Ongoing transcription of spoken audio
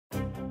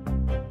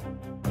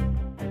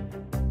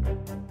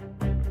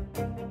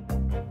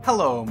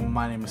Hello,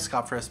 my name is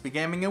Scott for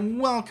SBGaming and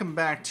welcome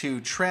back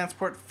to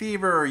Transport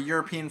Fever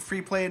European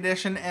Freeplay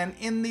Edition. And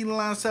in the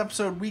last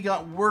episode we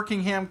got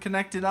Wokingham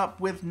connected up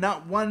with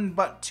not one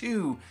but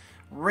two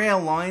rail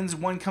lines,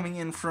 one coming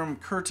in from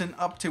Curtin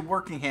up to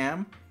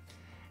Wokingham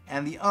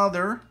and the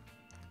other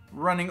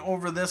running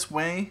over this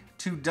way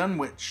to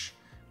Dunwich.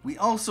 We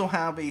also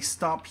have a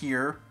stop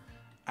here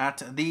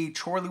at the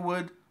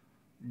Chorleywood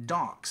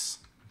docks.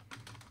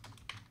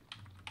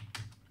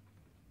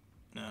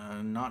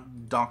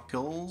 Not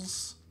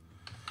Dockles,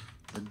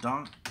 the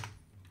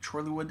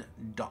Chorleywood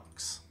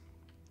docks.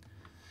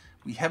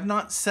 We have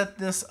not set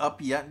this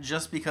up yet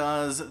just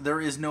because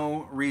there is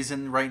no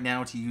reason right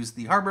now to use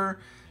the harbor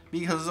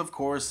because, of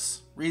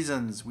course,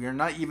 reasons. We are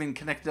not even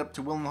connected up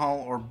to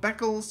Willenhall or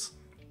Beccles,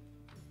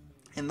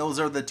 and those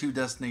are the two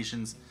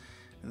destinations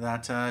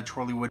that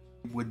Chorleywood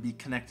would be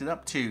connected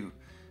up to.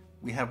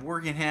 We have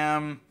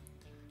Wokingham,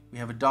 we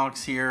have a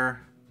docks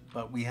here,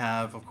 but we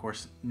have, of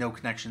course, no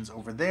connections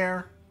over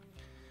there.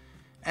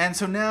 And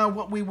so now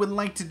what we would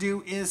like to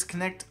do is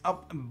connect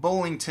up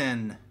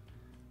Bollington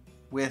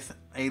with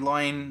a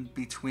line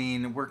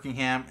between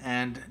Wokingham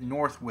and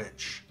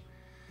Northwich.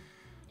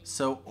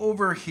 So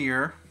over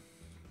here,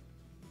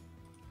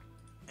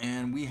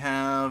 and we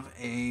have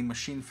a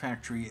machine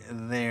factory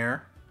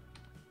there.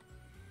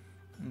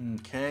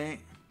 Okay.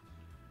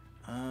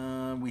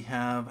 We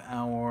have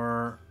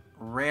our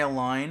rail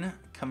line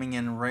coming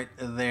in right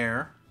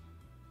there.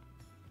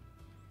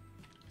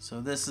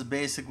 So this is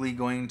basically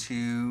going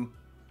to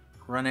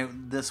run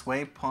out this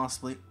way,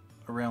 possibly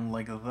around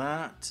like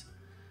that,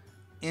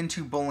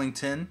 into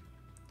Bollington.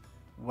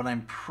 What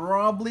I'm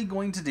probably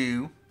going to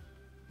do,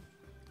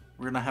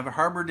 we're going to have a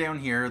harbor down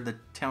here. The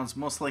town's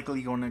most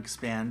likely going to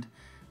expand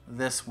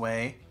this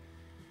way.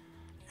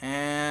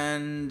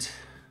 And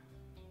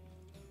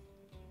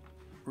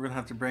we're going to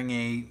have to bring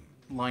a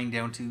line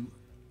down to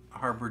a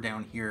harbor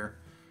down here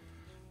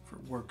for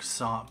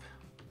workshop,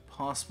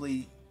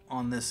 possibly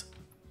on this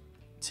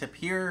tip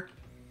here,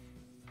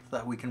 so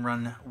that we can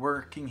run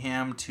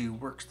Wokingham to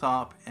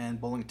workshop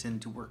and Bollington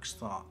to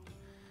workshop.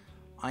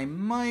 I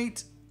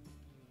might,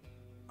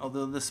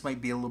 although this might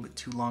be a little bit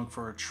too long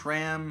for a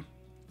tram,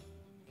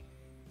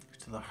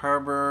 to the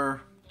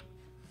harbor.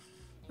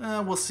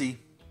 We'll see,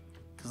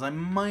 because I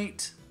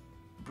might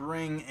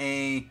bring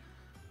a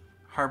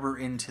harbor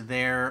into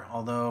there,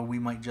 although we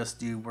might just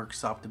do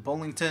workshop to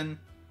Bollington.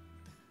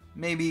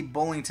 Maybe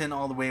Bollington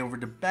all the way over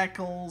to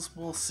Beccles.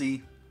 We'll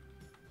see.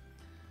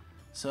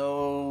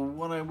 So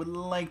what I would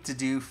like to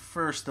do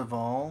first of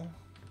all,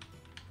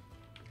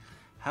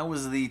 how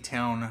is the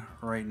town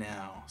right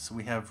now? So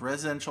we have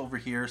residential over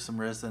here, some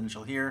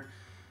residential here,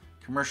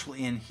 commercial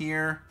in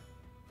here,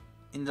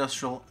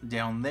 industrial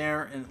down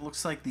there, and it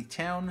looks like the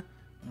town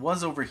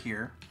was over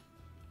here,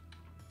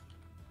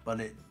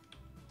 but it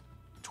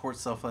tore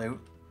itself out.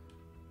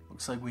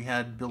 Looks like we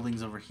had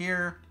buildings over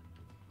here.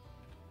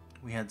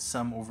 We had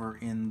some over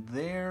in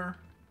there.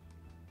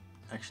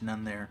 Actually,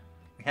 none there.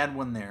 We had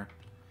one there.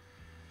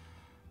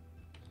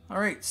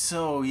 Alright,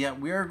 so yeah,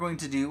 we are going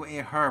to do a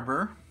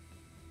harbor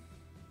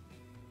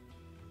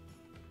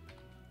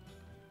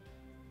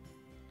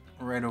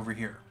right over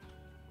here.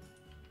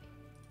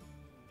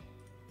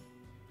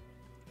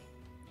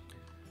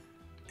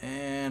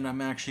 And I'm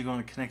actually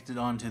going to connect it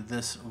onto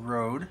this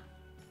road,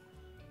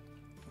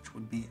 which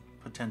would be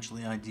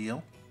potentially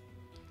ideal.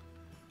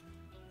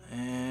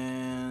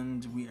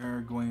 And we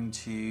are going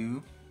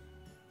to...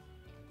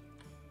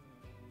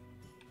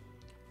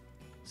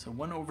 So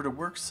one over to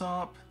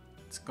workshop.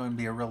 It's going to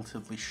be a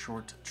relatively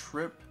short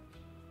trip.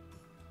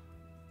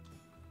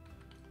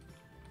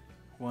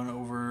 One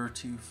over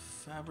to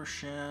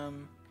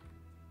Faversham.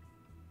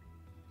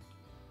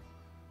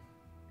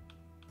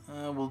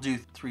 We'll do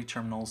 3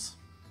 terminals.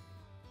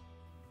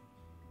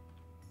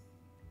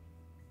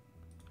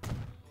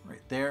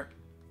 Right there.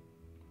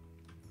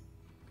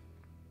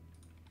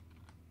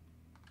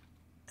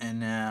 And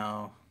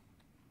now...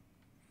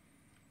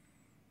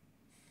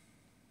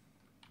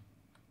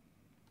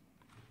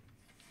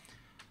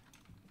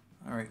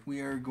 Alright, we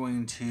are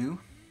going to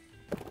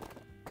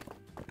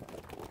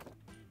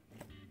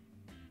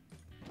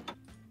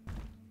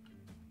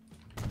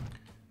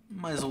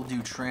might as well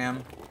do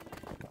tram.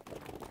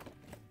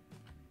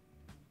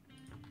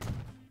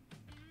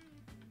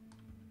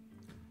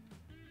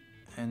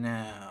 And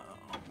now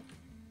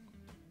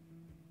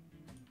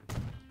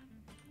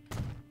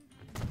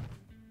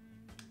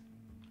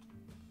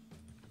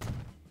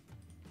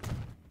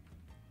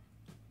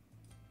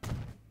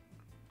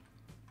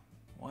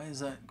why is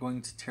that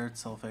going to tear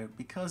itself out?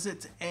 Because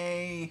it's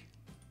a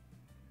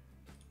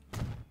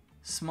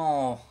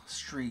small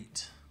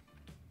street.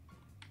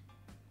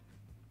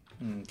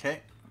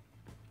 Okay.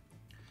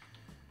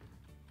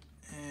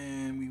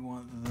 And we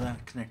want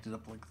that connected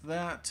up like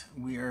that.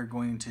 We are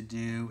going to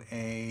do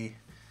a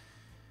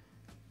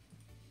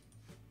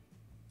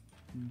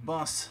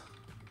bus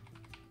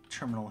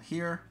terminal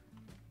here.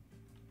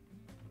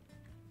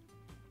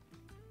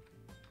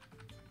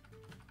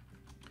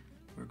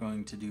 We're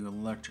going to do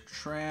electric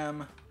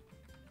tram.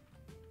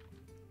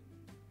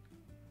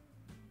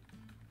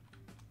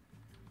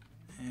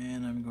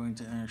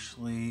 going to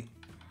actually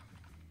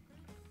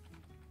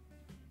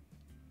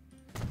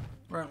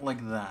run it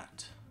like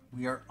that.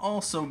 We are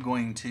also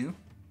going to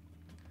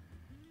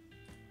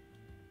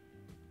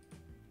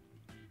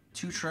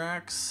 2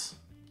 tracks,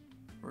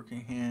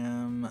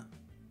 Wokingham,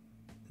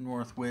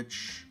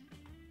 Northwich.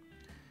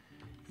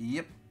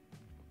 Yep.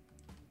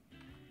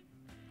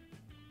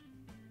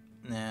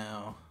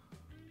 Now,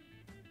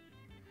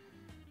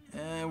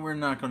 we're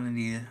not going to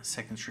need a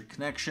second street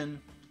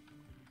connection.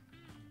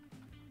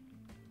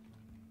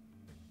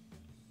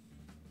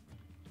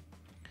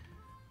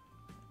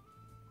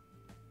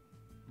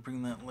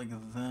 Bring that like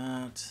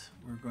that.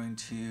 We're going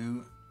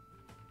to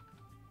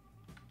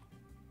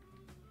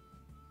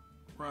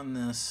run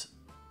this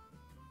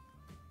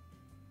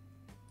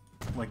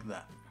like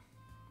that.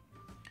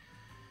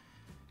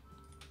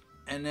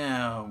 And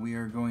now we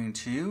are going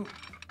to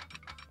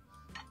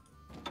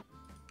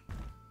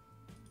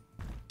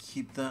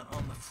keep that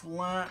on the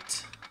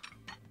flat.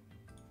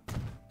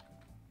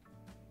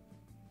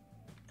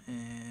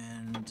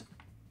 And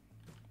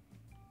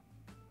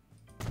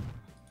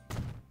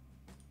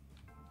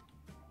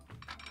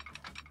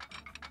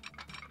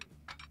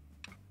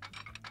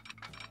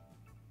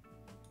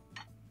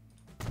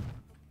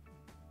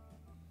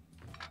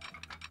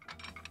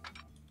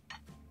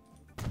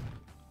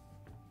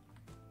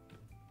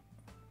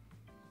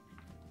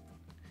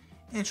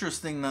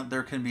interesting that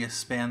there can be a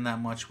span that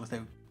much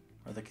without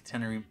the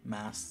catenary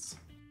masts.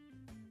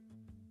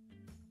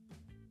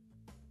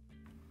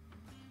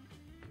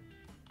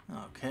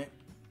 Okay.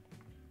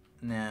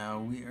 Now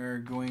we are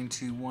going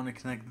to want to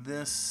connect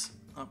this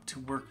up to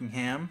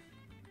Wokingham.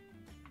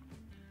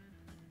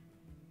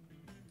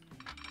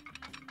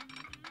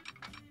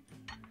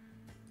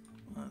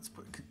 Let's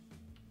put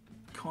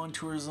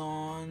contours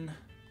on.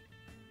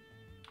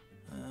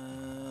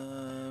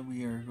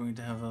 We are going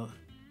to have a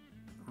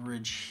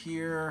ridge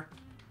here.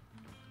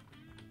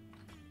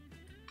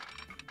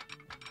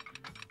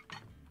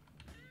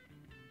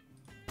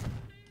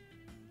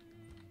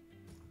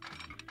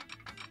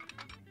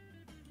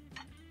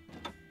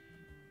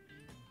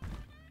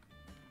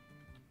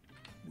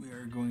 We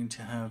are going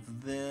to have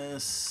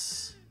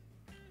this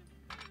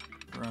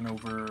run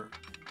over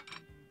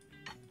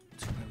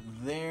to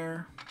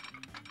there.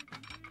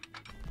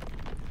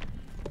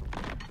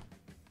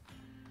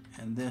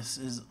 And this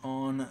is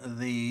on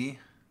the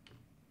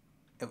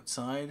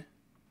outside.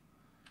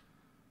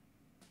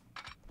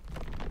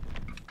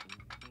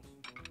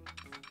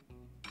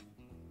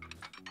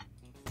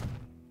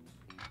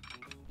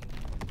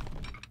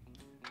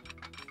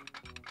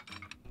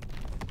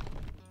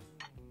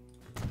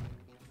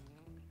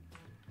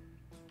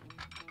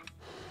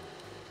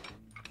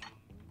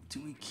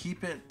 Do we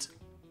keep it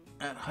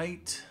at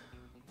height?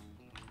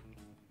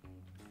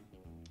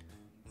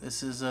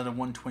 This is at a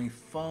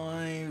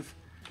 125,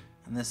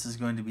 and this is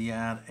going to be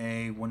at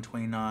a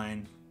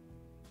 129.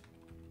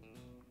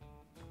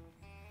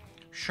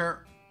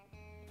 Sure.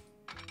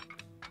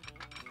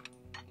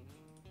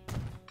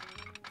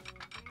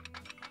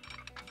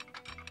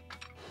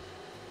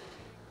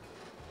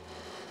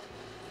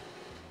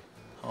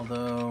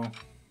 Although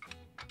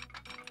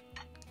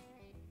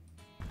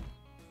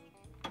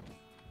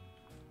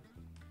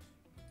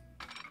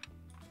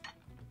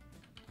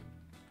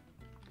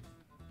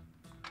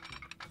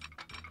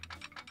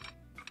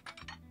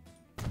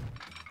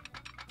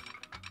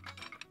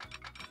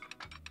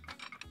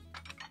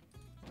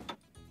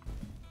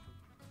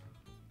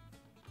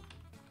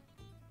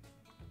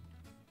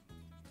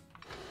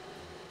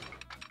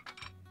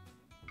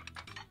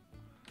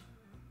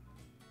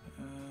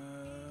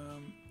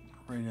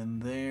right in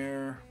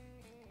there.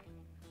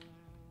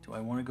 Do I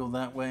want to go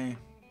that way?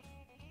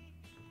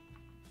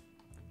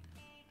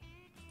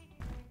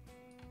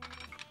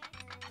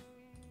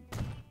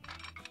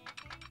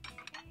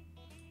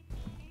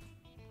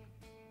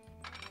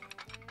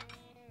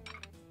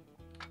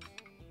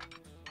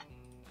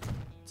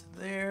 It's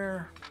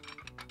there.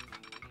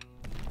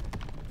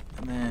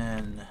 And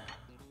then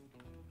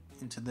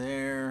into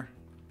there.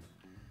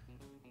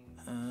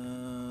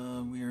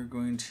 We are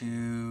going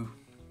to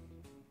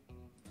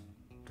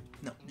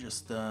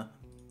just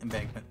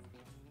embankment.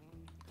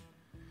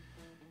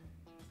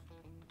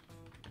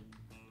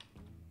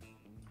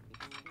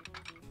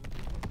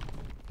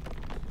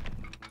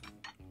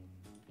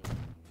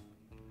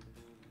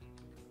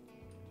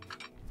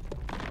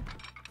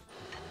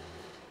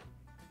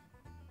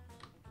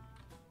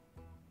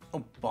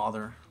 Oh,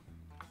 bother.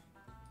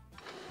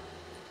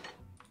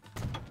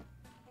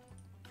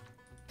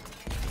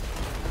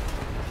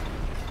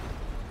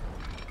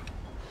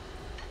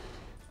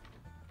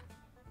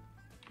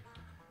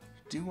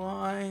 Do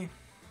I?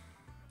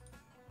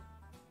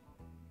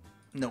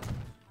 No.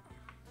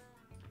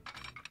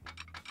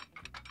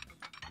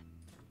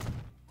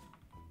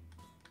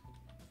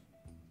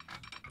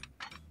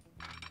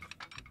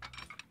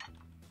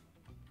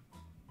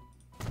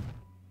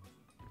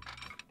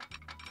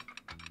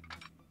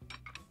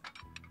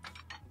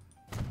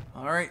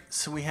 All right,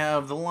 so we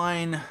have the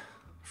line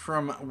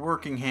from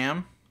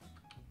Wokingham,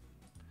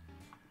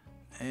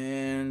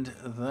 And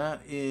that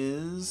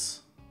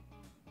is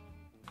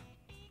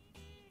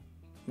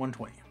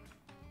 120.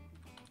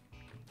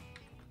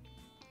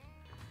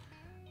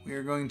 We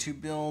are going to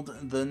build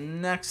the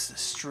next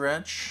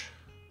stretch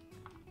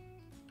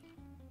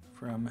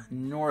from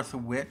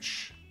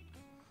Northwich.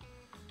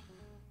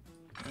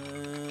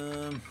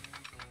 I'm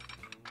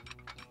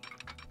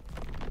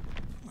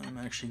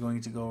actually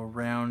going to go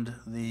around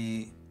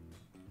the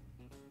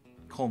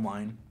coal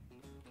mine.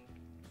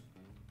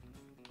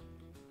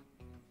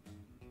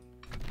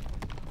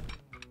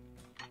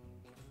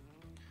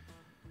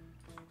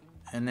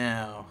 And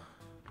now,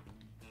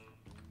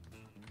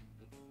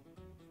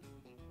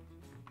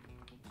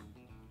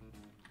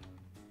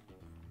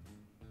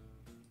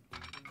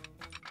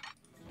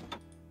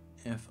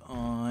 if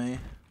I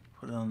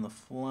put it on the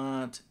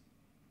flat,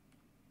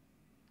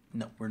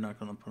 no, we're not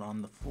going to put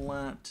on the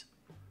flat.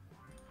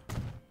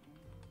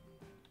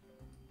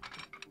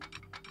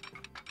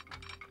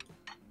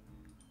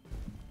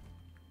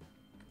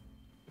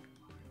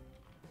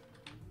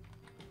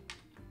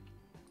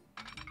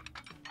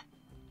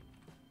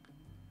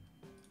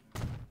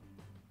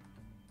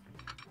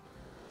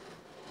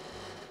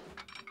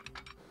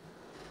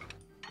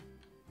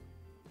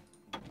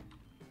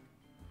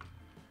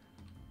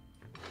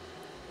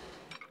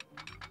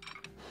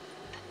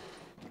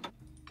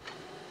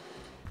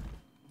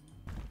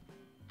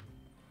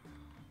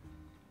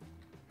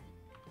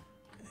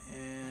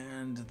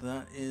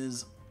 That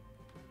is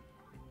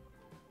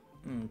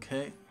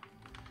okay.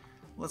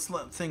 Let's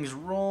let things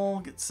roll,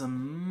 get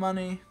some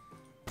money.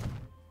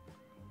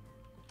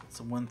 It's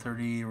a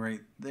 130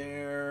 right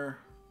there.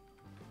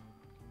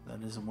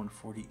 That is a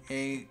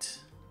 148.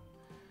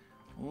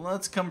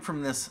 Let's come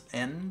from this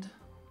end.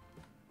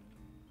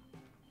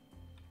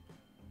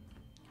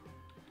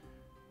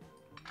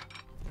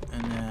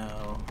 And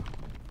now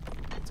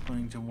it's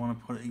going to want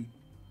to put a...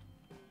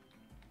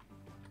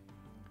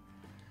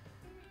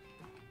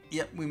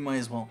 Yep, we might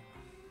as well.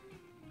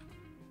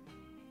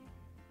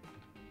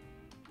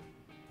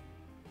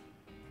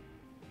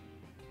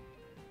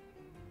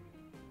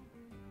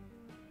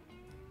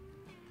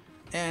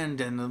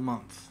 And end of the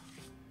month.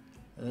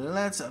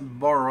 Let's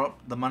borrow up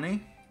the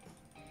money.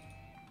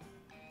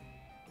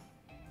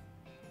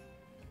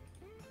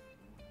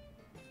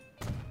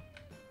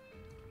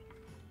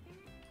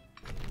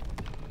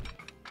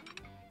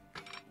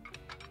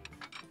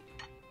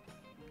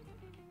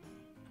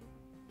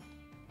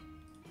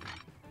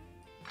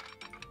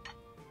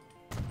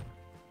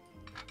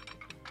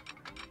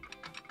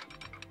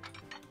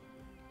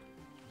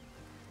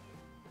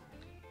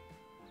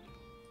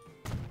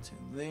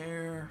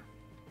 There,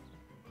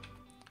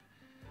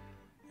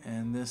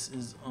 and this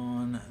is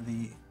on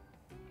the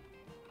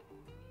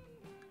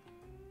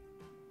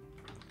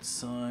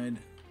side.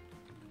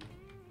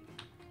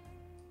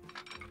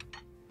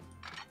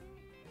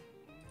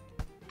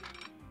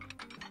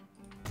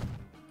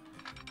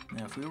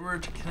 Now if we were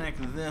to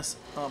connect this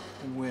up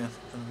with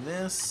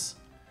this,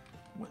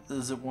 what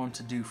does it want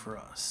to do for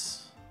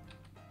us?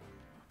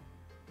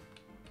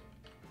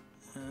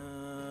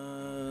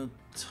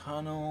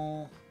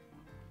 Tunnel.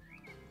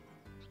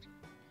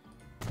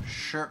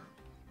 Sure.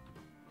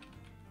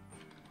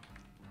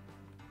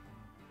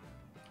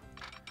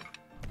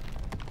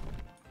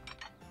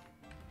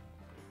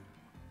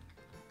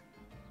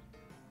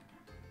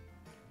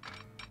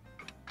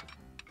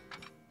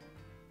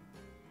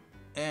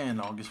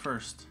 And August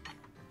 1st.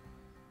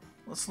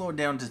 Let's slow it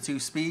down to 2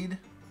 speed.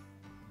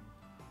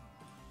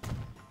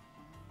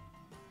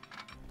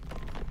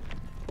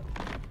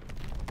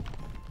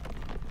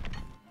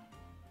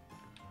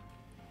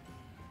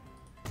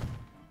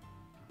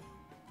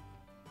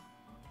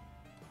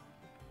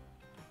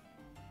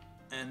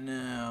 And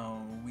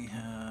now we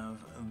have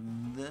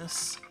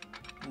this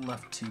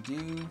left to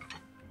do.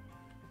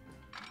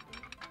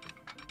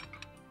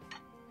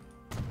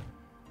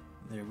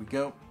 There we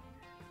go.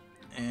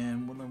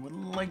 And what I would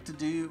like to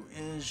do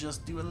is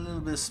just do a little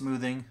bit of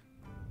smoothing.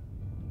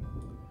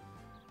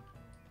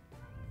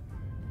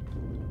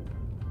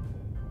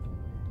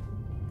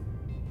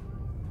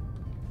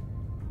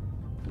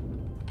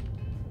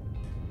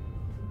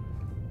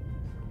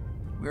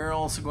 We're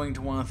also going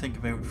to want to think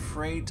about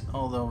freight,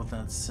 although with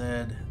that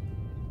said,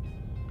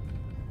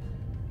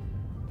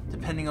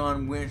 depending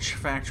on which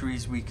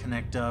factories we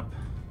connect up,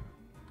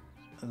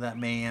 that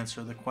may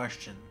answer the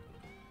question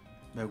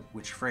about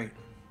which freight.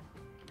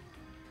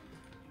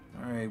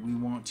 Alright, we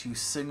want to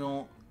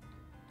signal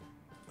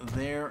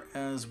there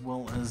as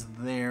well as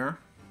there.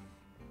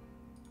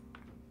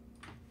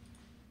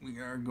 We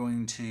are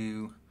going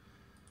to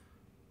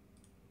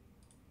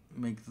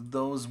make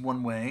those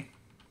one way.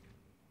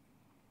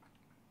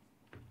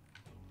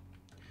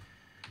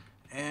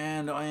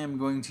 And I am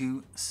going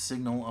to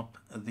signal up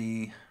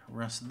the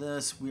rest of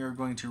this. We are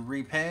going to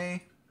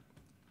repay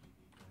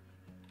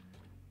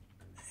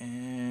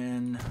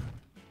and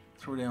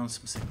throw down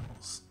some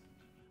signals.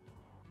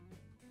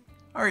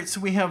 Alright, so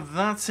we have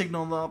that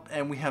signaled up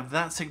and we have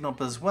that signal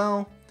up as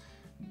well.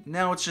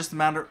 Now it's just a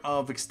matter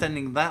of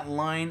extending that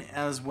line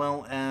as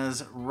well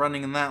as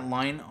running that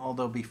line.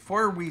 Although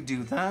before we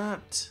do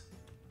that...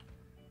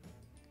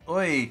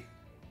 Oi!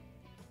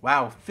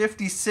 Wow,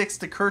 56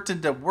 to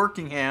Curtin to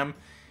Wokingham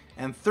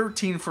and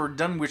 13 for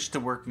Dunwich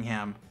to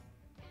Wokingham.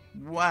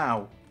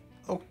 Wow.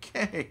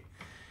 Okay.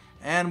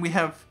 And we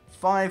have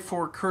 5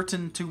 for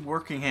Curtin to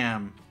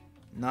Wokingham.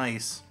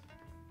 Nice.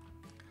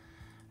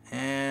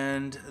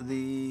 And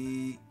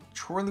the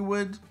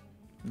Chorleywood.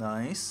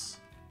 Nice.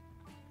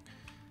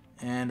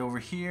 And over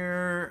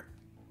here,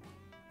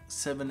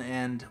 7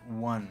 and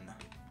 1.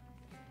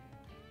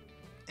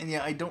 And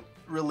yeah, I don't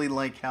really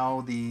like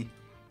how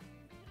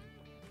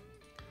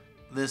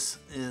this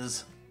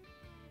is.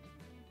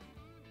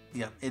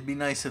 Yeah, it'd be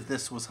nice if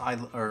this was high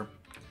or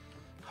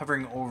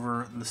hovering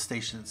over the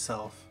station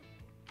itself.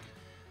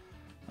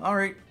 All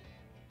right.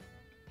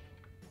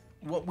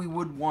 What we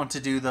would want to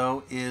do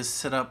though is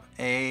set up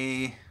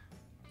a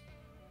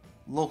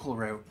local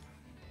route.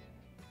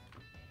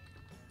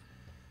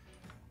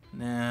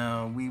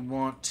 Now we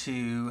want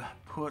to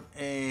put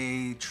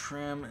a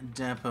tram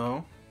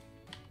depot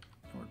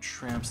or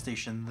tram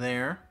station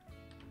there.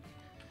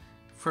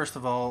 First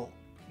of all,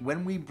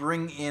 when we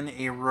bring in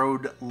a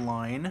road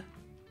line,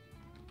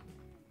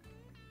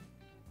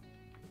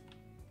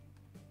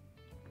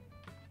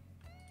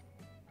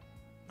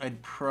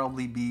 I'd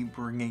probably be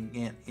bringing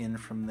it in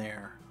from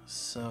there.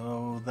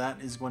 So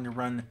that is going to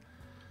run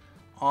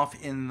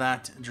off in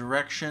that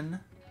direction.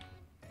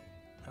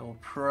 I will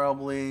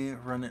probably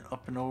run it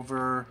up and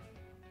over,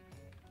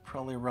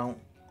 probably around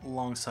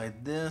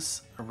alongside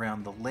this,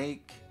 around the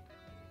lake,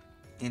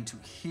 into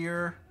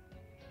here.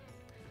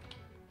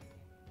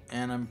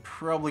 And I'm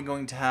probably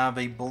going to have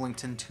a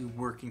Bollington to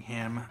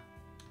Wokingham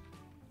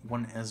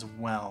one as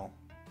well.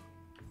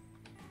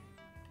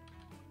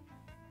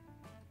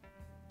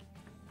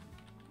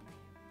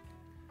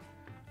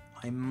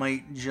 I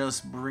might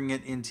just bring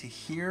it into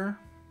here.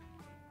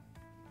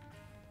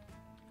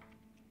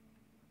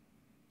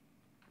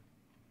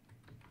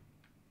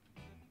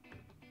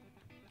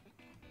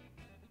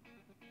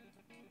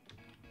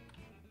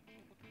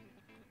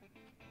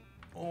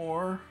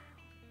 Or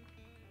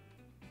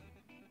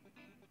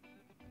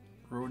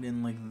road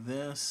in like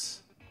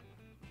this.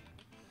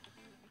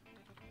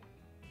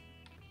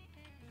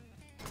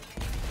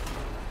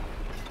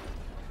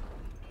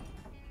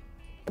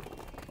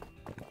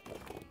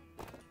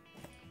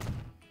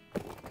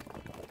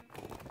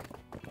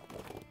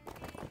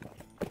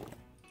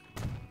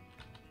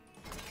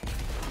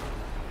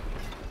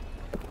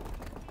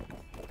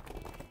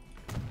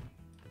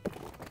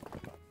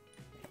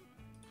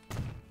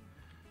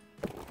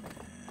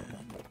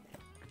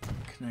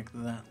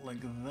 Connect that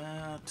like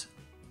that.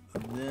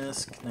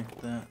 This,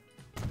 connect that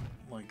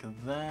like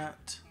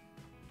that.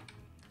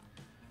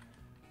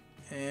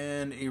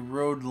 And a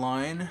road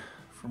line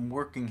from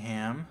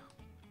Wokingham.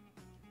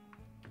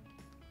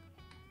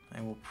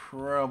 I will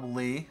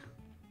probably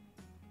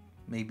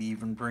maybe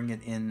even bring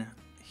it in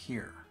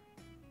here.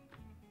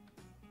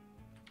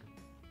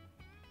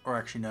 Or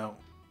actually no.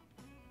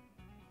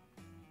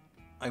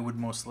 I would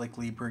most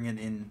likely bring it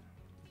in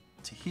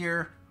to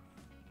here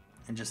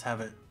and just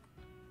have it.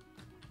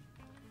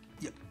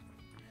 Yep.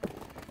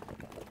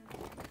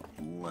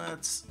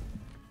 Let's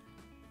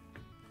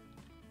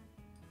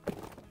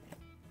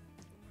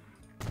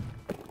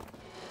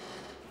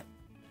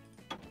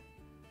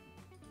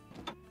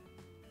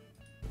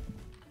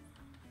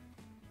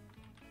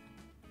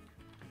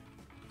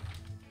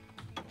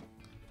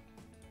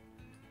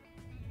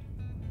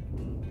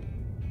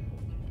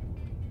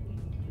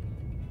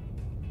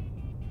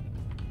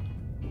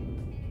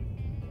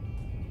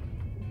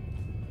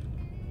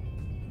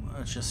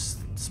just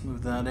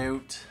smooth that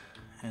out.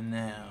 And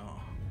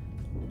now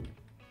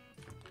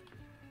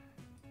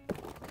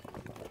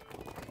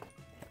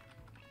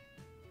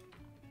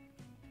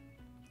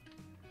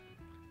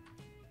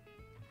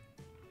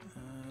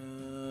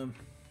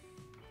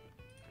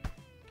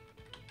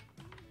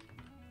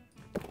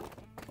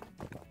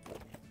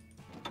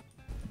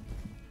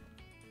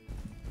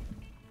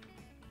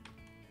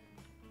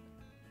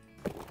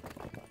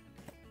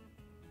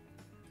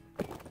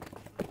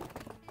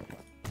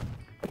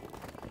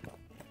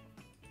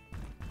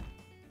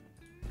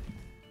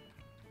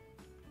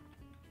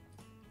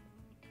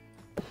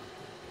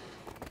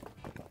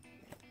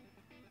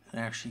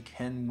actually,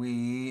 can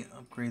we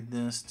upgrade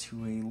this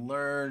to a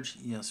large?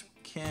 Yes,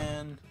 we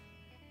can.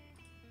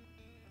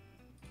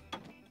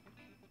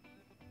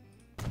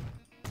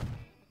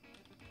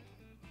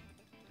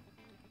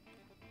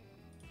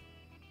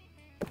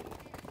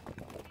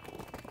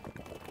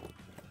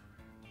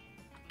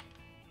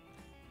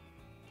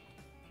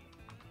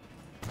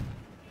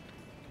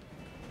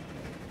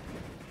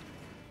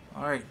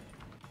 All right,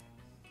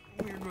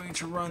 we're going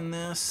to run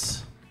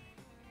this.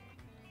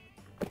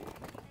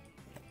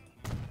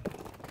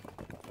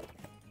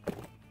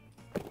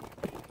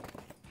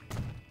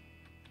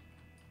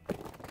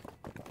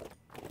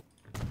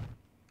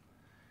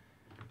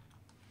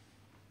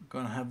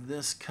 Gonna have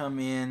this come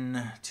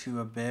in to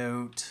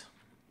about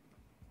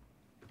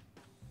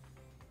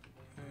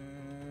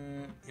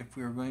if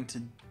we were going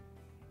to...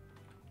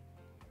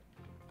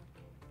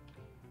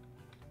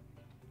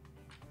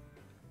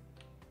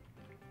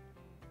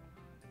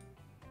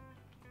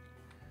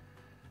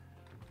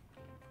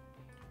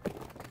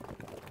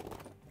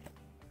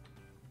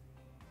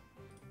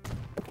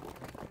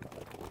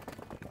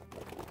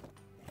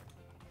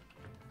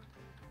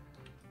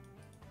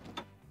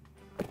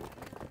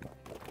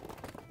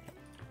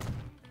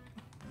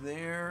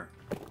 there,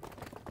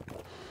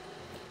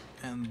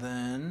 and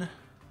then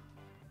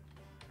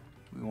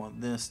we want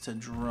this to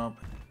drop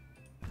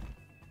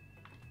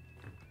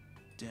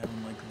down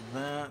like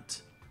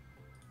that.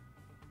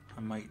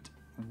 I might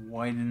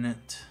widen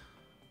it.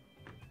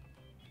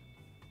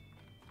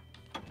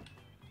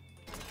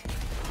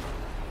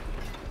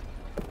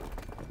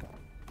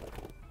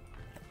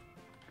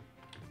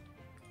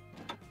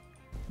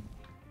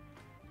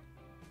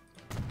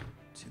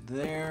 To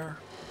there.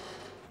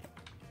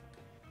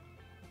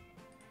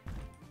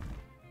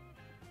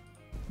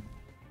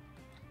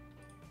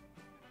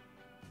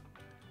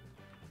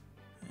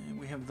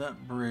 Have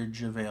that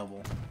bridge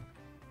available.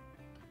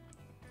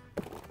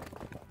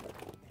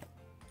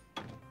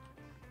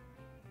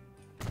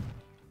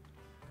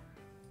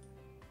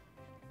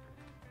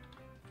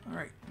 All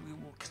right, we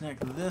will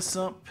connect this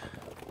up.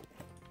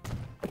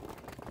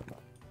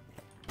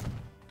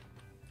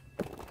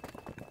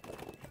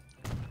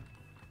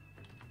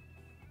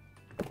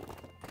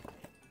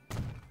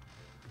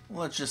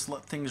 Let's just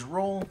let things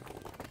roll.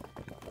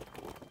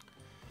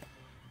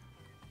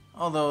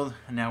 Although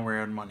now we're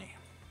out of money.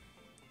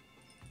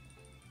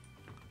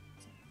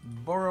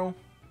 Borrow.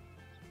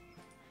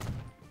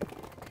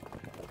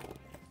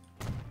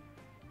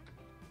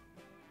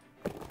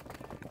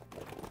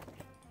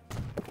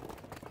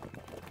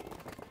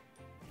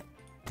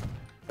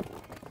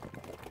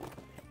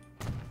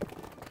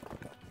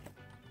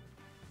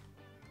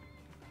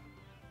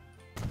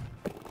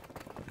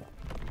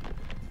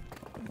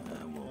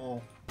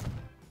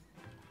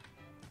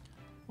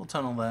 We'll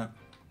tunnel that.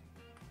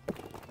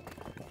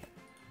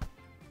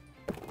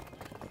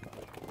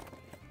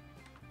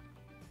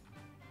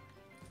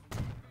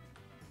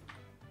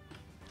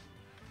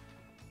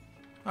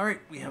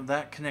 Alright, we have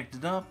that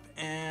connected up,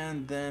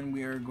 and then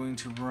we are going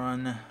to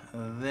run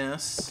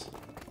this.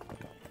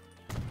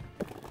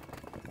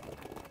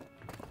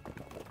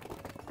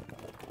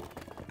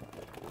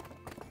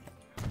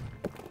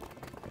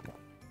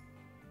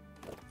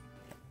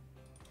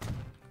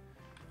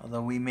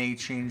 Although we may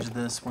change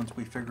this once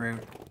we figure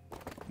out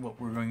what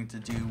we're going to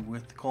do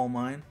with the coal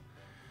mine.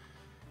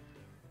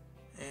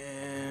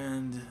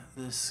 And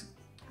this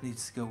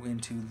needs to go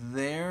into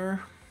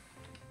there.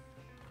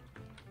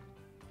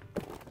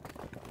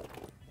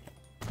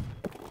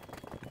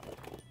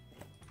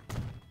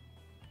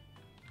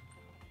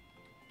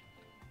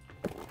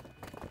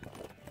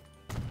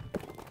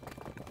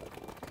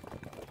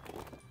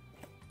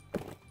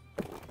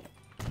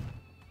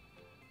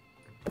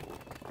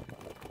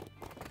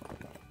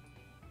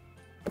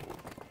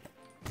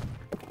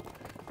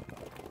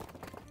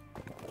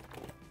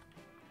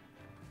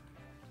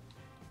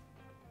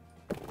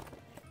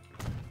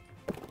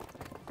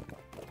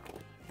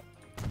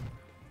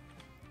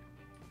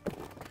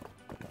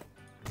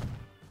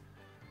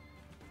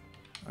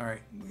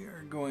 Alright, we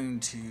are going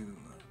to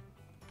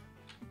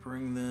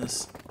bring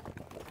this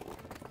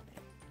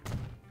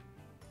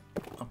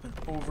up and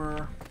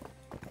over.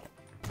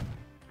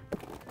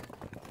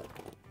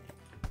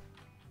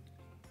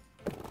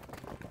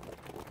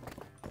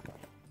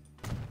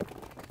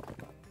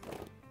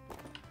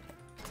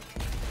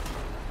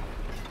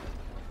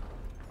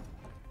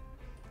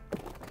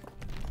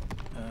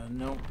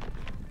 No.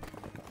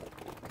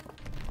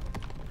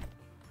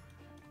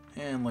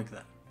 And like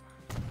that.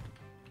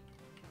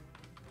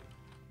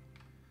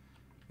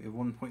 We have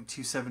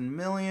 1.27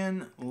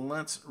 million.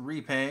 Let's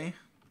repay.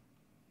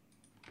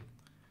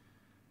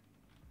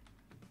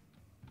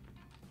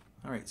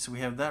 All right, so we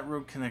have that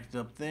road connected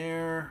up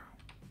there.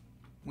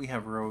 We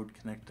have road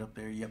connected up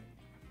there, yep.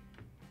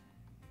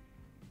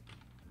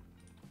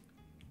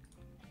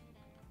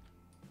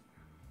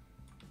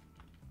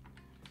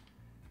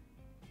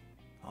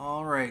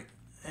 All right,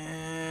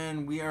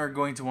 and we are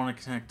going to want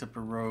to connect up a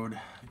road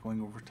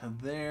going over to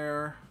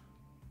there.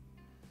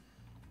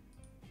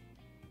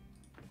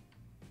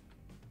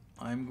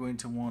 I'm going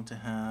to want to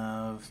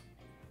have...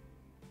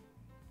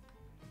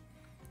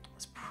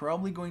 It's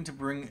probably going to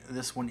bring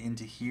this one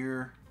into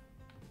here,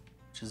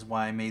 which is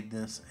why I made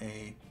this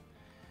a...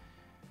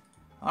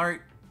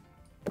 Alright.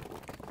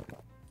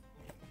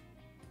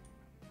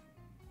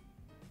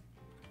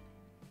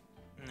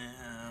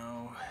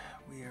 Now,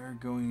 we are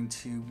going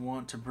to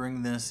want to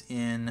bring this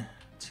in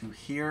to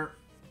here.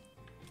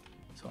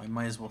 So I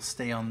might as well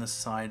stay on this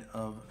side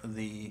of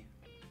the...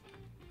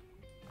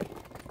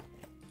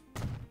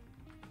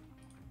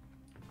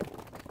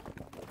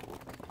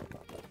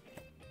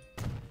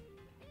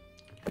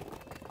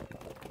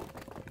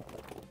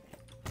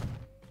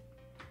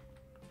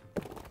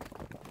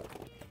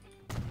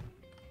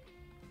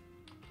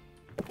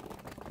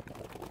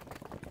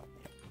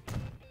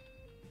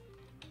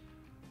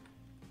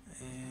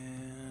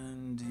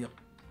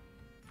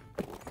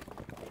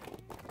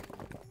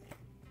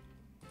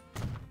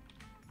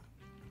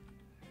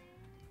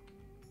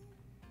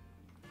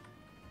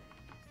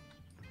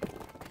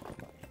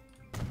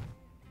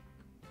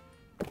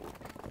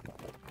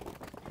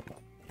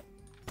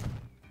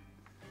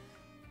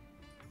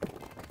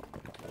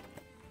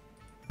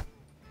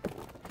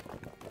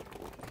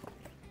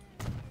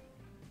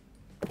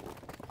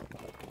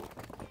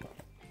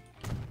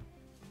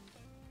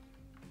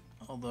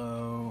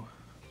 Although...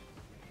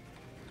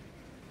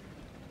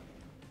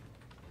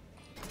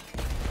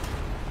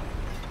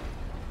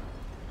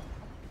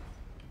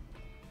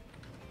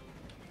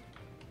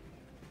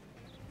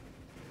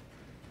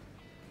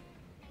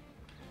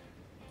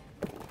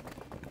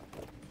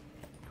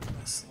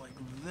 this like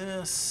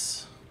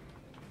this.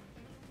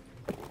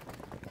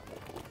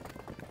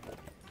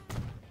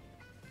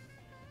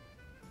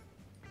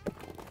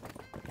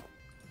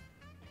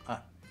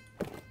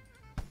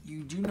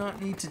 You do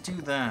not need to do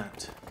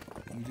that.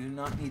 You do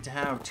not need to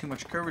have too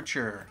much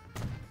curvature.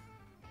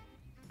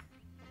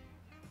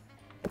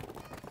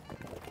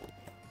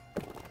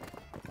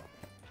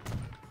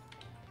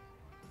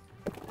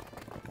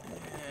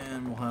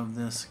 And we'll have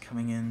this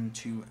coming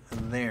into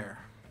there.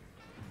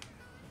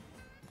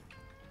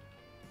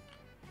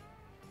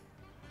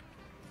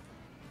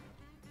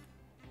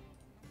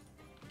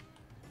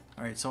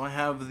 Alright, so I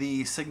have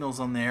the signals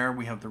on there.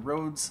 We have the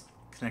roads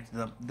connected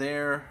up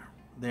there,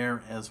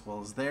 there, as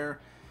well as there.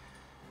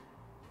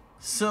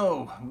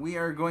 So we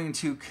are going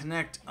to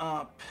connect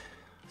up.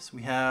 So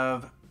we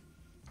have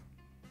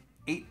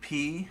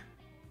 8p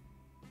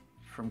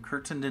from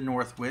Curtin to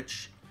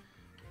Northwich.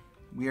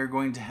 We are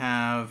going to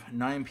have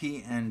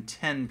 9p and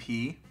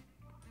 10p.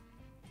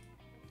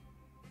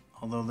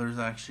 Although there's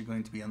actually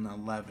going to be an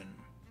 11.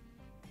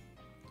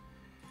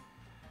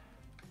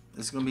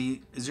 This is going to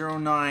be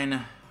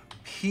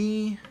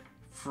 09p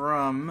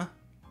from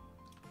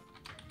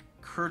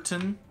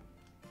Curtin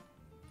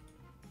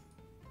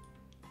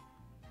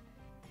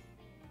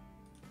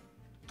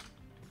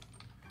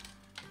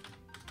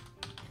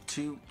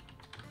to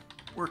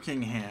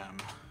Wokingham.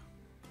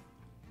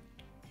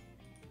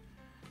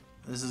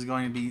 This is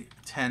going to be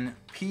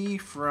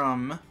 10p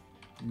from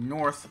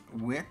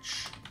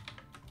Northwich.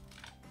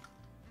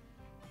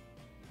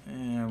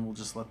 And we'll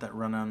just let that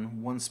run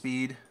on one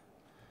speed.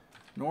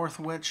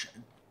 Northwich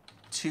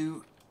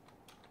to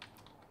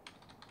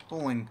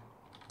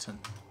Bollington.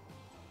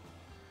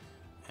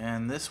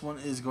 And this one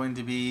is going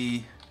to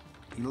be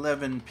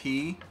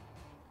 11p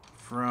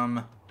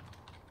from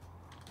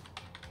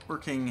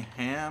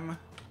Wokingham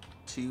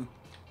to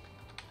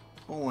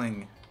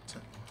Bollington.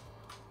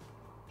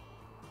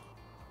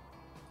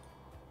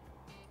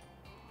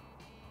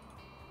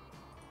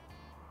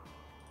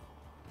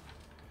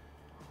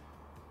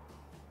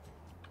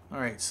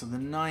 Alright, so the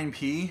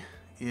 9p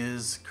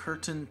is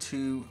Curtin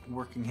to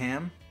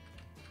Wokingham.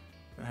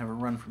 Gonna have a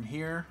run from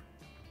here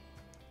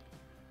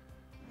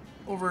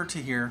over to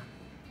here.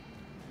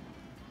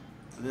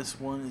 This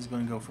one is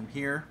going to go from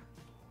here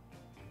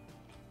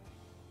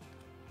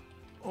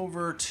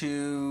over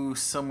to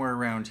somewhere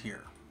around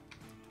here.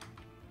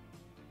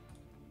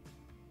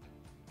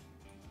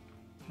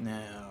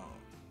 Now,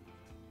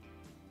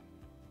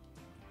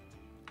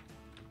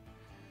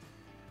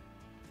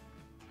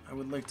 I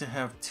would like to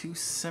have two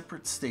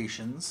separate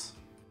stations.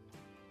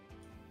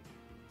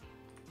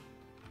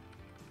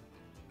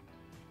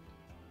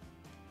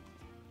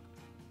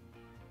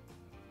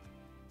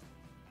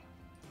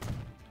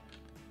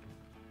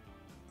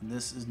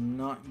 This is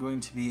not going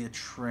to be a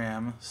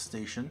tram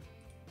station.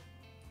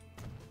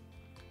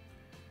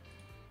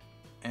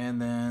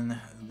 And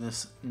then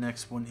this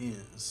next one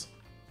is.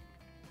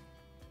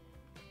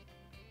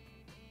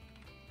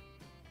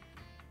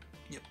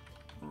 Yep,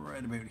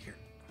 right about here.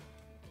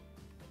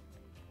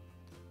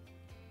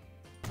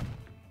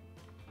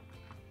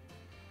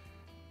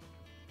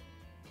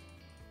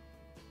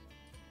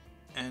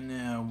 And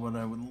now what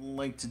I would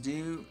like to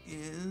do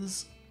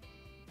is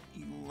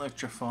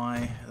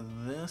electrify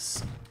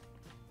this.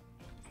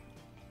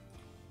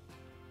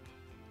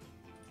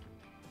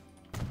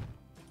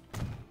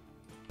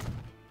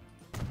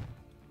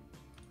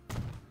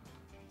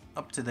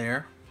 Up to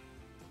there.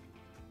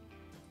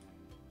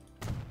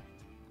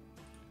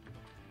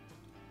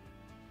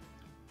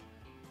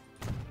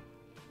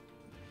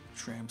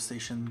 Tram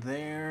station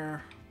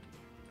there.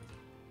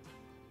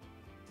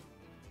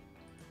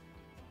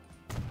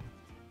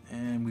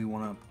 And we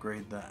want to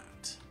upgrade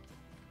that.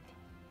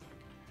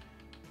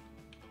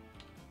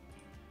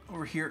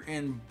 Over here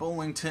in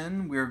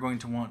Bollington, we are going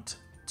to want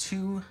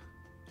two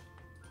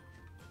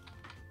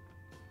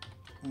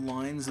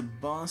lines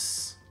of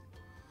bus.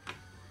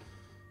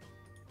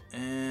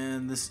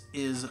 And this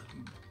is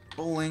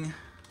Bollington.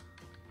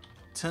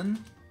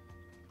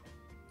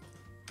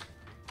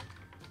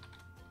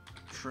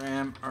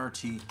 Tram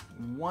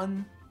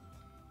RT1.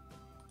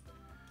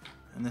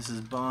 And this is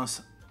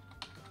bus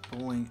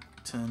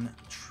Bollington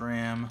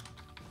Tram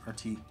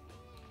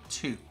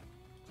RT2.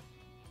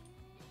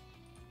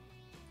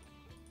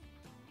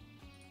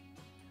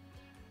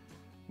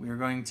 We are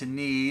going to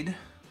need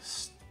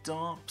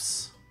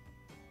stops.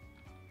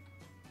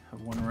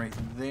 Have one right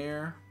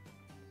there.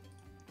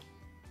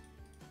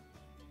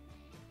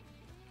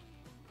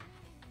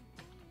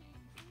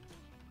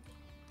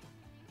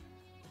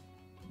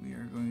 We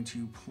are going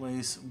to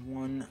place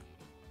one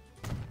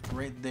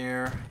right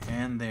there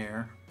and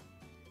there.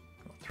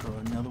 I'll throw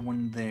another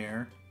one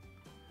there.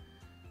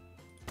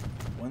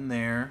 One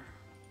there.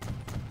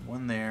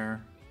 One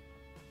there.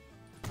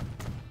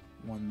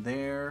 one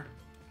there.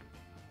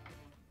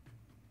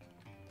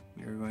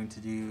 We are going to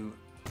do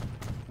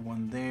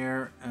one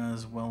there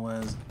as well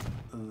as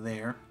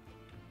there.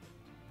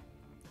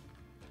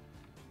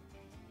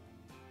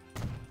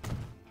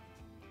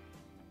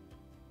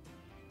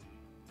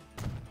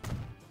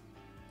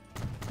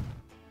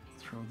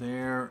 Throw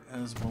there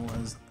as well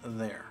as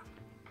there.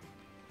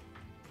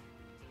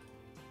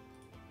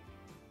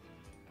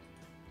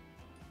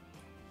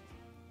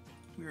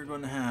 We are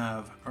going to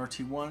have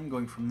RT1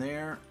 going from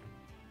there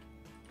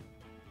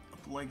up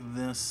like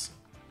this.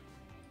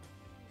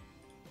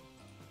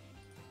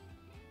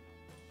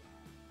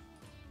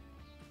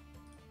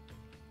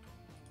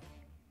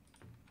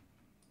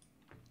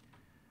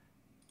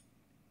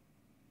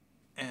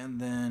 And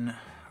then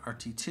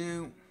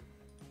RT2.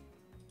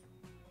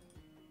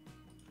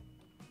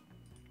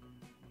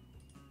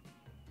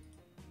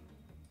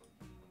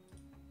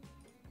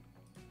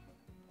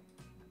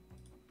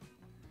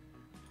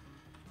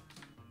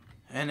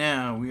 And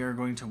now we are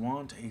going to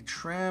want a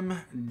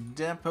tram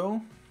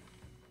depot.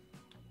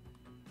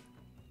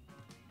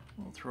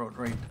 We'll throw it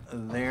right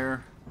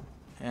there.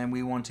 And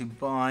we want to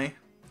buy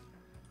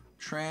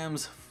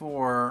trams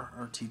for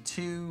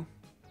RT2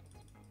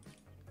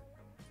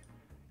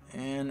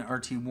 and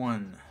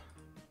RT1.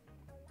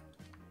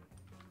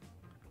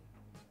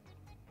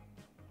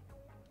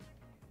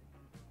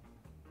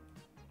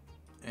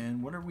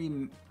 And what are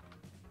we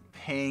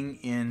paying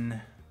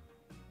in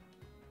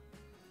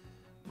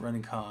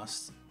running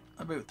costs?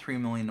 About $3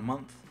 million a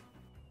month.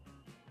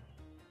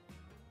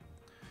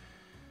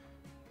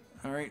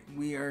 All right,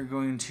 we are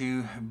going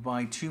to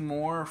buy 2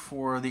 more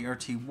for the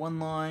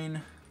RT1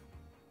 line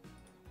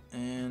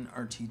and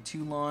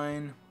RT2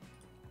 line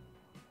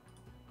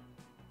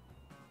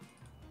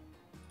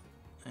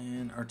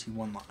and RT1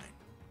 line.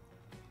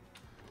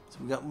 So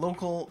we got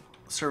local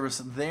service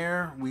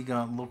there. We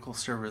got local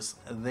service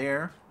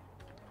there.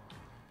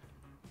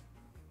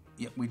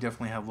 Yep, we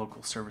definitely have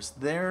local service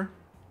there.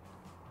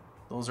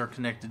 Those are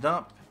connected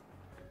up.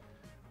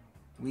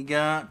 We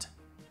got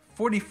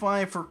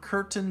 45 for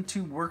Curtin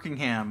to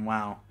Wokingham.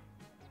 Wow.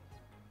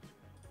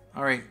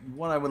 All right,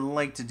 what I would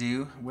like to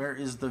do, where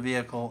is the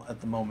vehicle at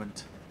the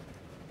moment?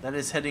 That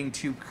is heading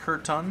to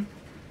Curtin.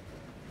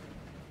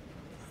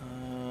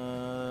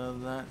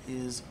 That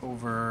is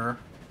over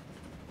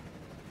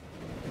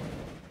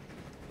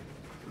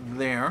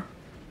there.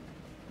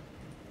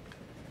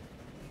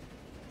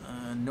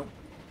 Nope,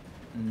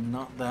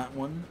 not that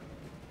one.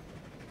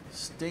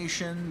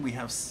 Station, we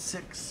have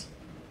 6.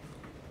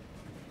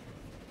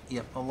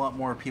 Yep, a lot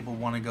more people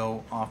want to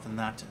go off in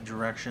that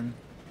direction.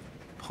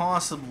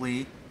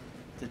 Possibly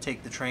to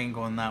take the train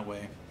going that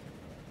way.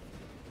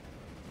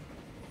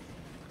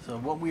 So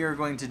what we are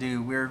going to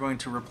do, we are going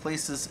to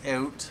replace this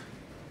out.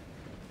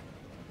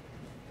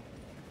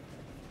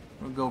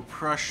 We'll go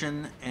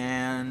Prussian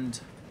and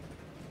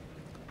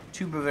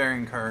 2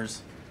 Bavarian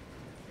cars.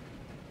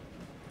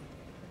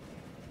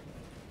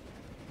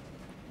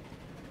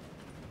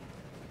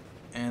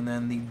 And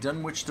then the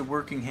Dunwich to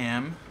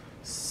Wokingham,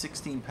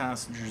 16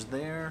 passengers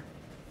there.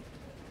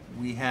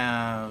 We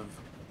have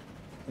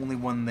only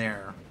 1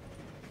 there.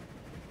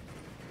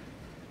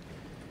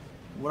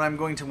 What I'm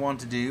going to want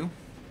to do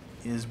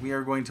is we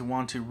are going to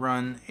want to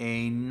run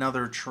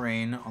another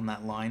train on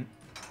that line.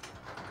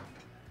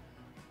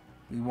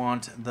 We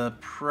want the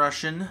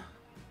Prussian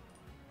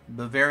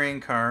Bavarian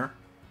car,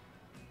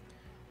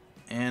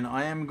 and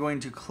I am going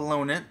to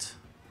clone it.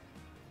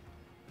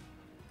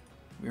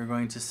 We are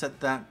going to set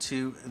that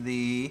to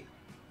the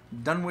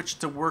Dunwich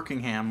to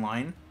Wokingham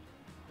line.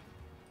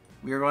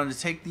 We are going to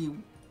take the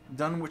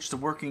Dunwich to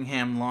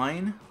Wokingham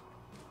line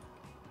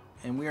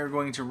and we are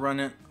going to run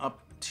it up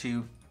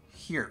to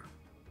here.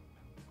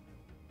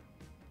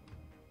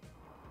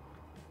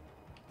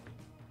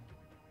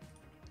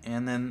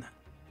 And then,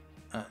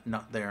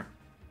 not there.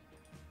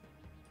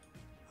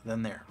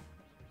 Then there.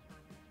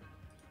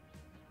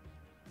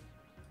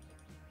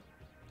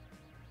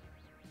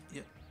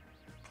 Yep.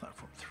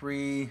 Platform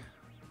 3.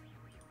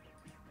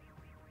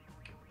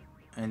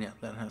 And yeah,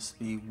 that has to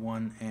be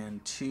 1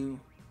 and 2.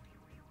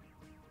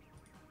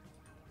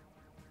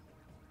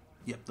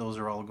 Yep, those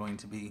are all going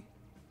to be.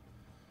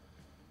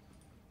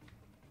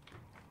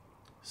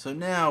 So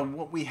now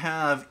what we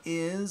have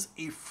is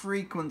a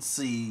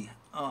frequency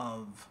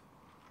of,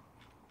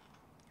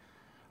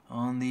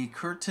 on the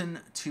Curtin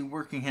to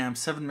Wokingham,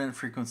 7-minute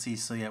frequency.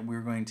 So yeah,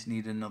 we're going to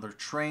need another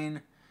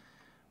train.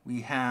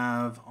 We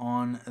have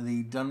on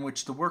the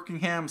Dunwich to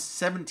Wokingham,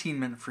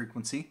 17-minute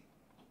frequency.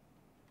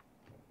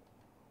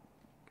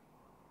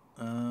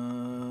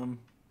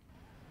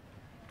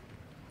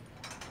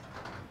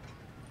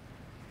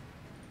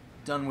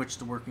 Dunwich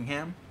to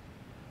Wokingham.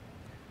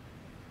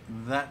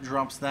 That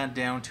drops that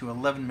down to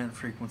 11-minute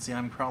frequency.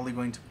 I'm probably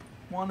going to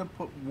want to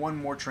put one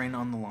more train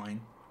on the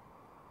line.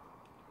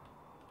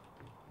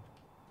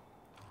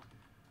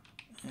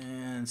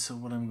 And so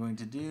what I'm going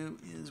to do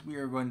is we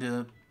are going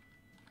to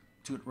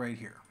do it right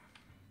here.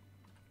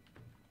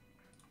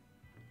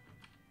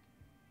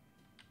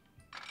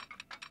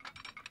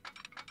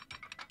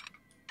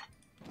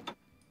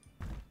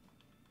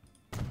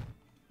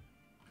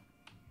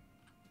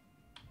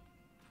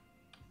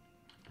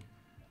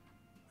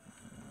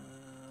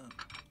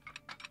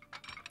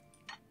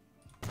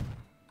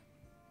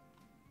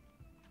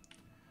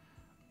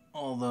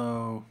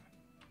 Although,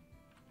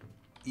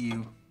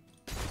 you...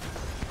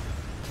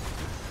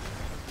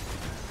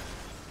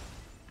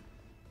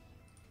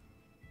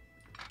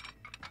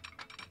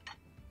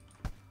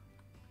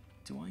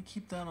 Do I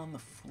keep that on the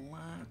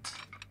flat?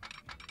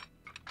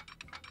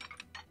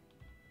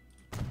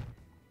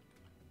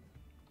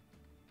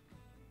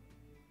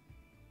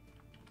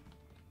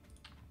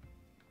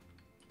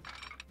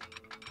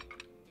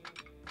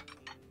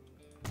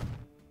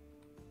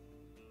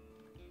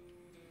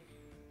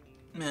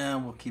 Yeah,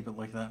 we'll keep it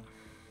like that.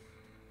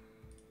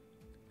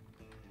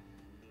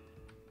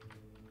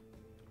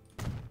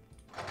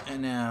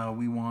 And now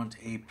we want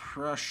a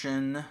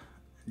Prussian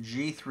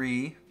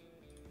G3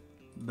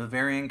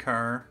 Bavarian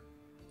car,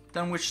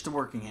 Dunwich to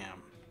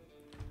Wokingham.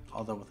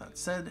 Although with that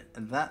said,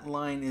 that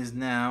line is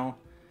now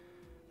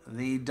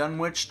the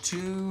Dunwich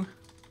to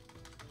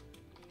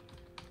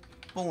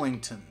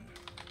Bollington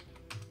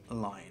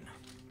line.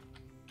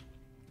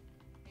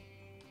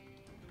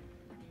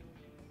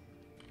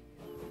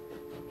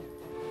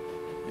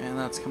 And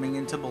that's coming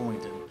into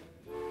Bollington.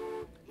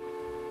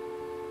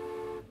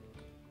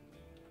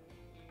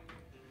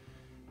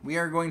 We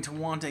are going to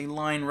want a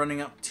line running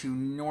up to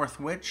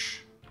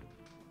Northwich.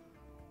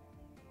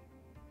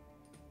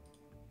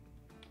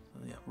 So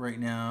yeah, right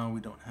now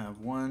we don't have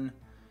one.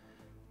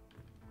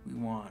 We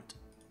want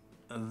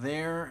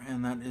there,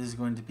 and that is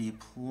going to be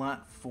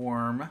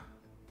platform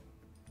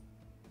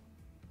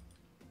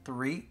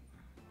 3.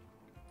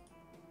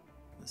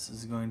 This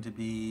is going to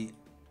be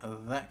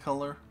that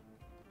color.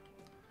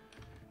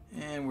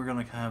 And we're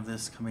going to have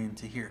this coming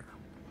into here.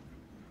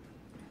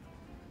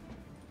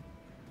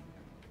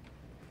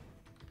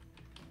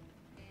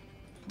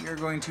 We are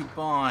going to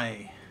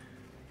buy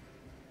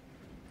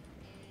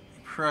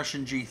a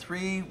Prussian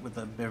G3 with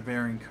a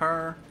Bavarian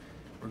car.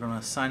 We're going to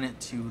assign it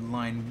to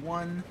line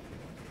 1.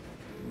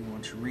 We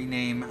want to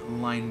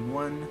rename line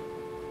 1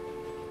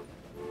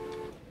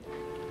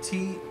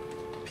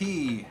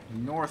 TP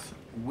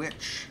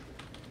Northwich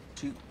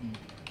to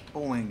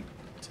Bollington.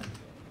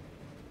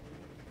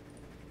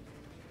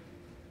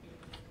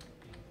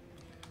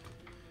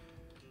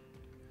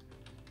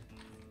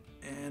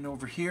 And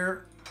over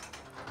here,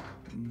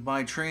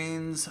 by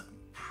trains,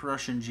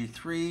 Prussian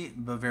G3,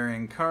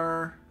 Bavarian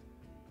car,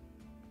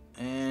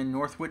 and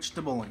Northwich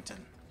to Bollington.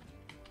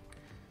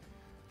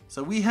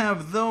 So we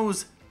have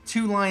those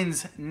 2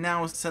 lines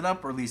now set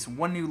up, or at least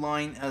one new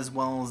line, as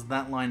well as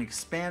that line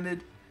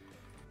expanded.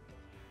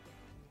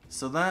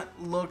 So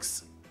that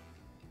looks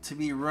to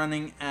be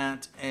running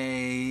at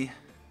a...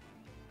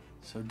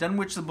 So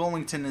Dunwich to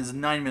Bollington is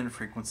 9-minute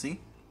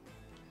frequency.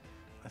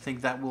 I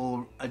think that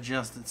will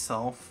adjust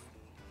itself.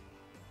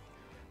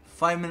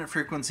 5-minute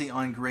frequency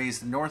on Grays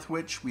to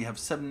Northwich. We have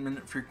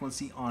 7-minute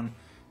frequency on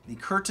the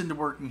Curtin to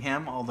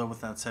Wokingham, although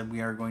with that said, we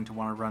are going to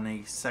want to run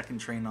a second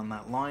train on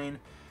that line.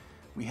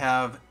 We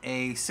have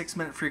a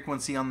 6-minute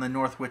frequency on the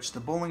Northwich to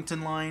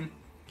Bollington line.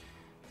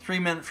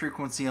 3-minute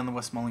frequency on the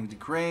Westmorland to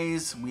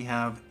Grays. We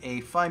have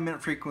a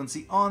 5-minute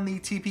frequency on the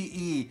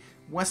TPE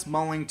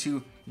Westmorland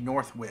to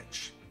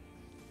Northwich.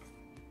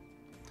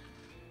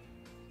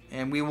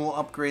 And we will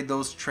upgrade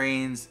those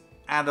trains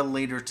at a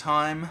later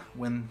time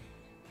when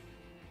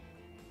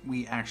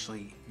we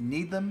actually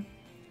need them,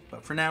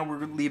 but for now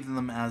we're leaving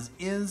them as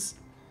is.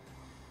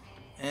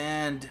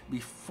 And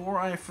before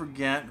I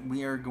forget,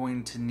 we are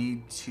going to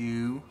need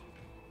to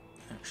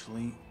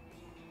actually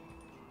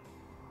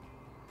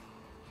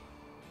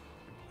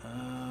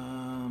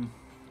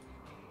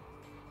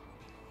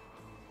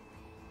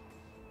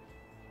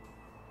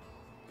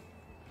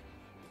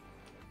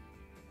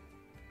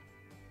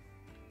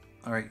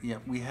all right, yeah,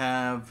 we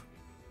have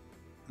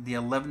the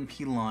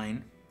 11p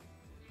line.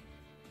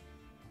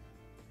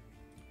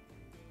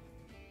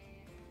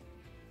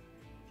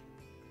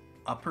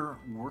 Upper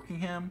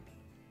Wokingham.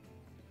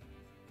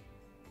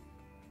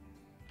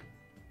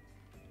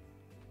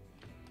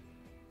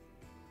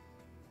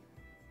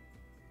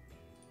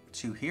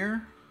 To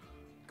here.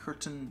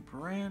 Curtin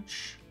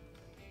branch.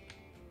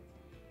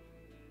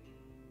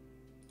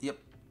 Yep.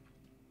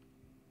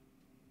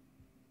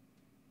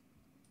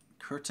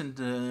 Curtin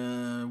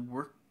to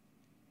work.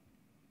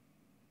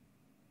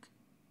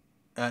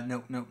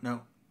 No.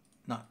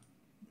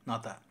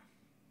 Not that.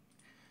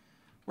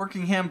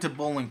 Wokingham to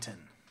Bollington.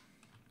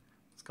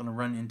 It's going to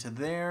run into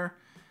there.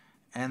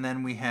 And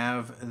then we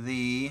have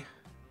the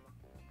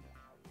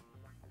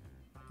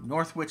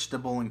Northwich to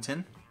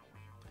Bollington.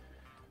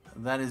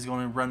 That is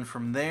going to run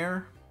from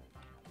there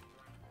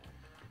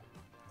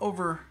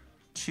over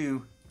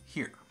to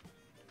here.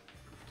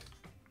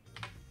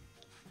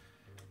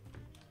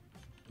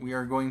 We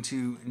are going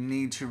to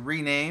need to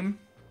rename.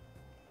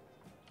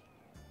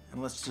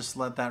 And let's just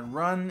let that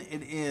run.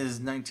 It is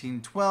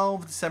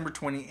 1912, December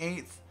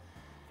 28th.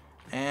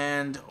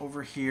 And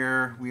over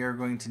here, we are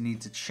going to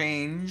need to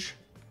change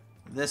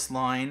this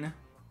line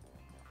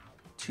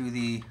to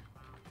the,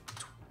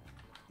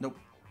 nope,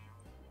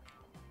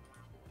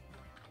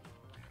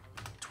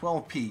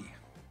 12p.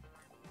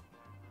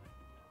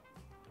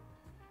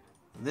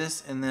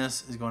 This and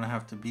this is going to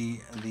have to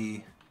be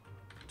the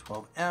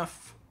 12f.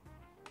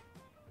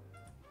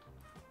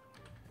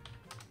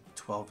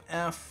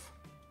 12F.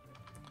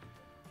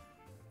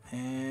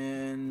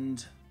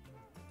 And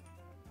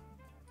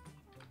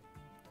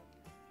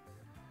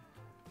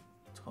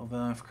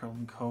 12F,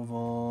 Carlton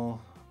Koval.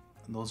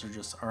 Those are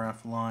just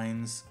RF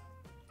lines.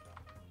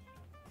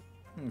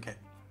 Okay.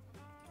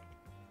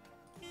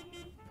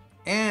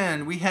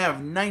 And we have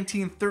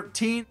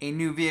 1913. A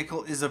new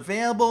vehicle is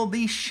available,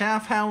 the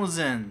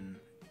Schaffhausen.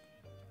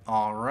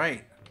 All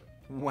right.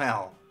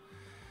 Well.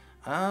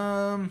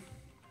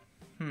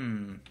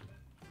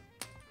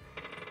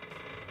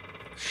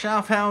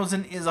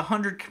 Schaffhausen is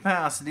 100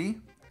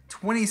 capacity,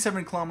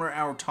 27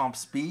 km/h top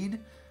speed,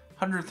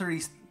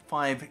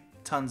 135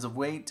 tons of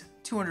weight,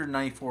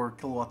 294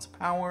 kilowatts of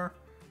power.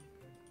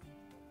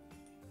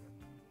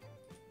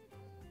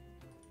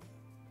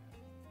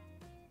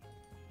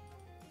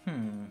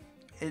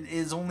 It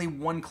is only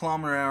 1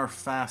 km/h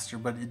faster,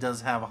 but it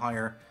does have a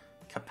higher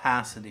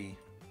capacity.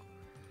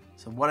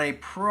 So what I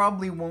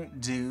probably won't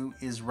do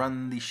is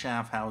run the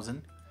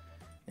Schaffhausen.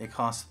 It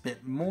costs a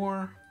bit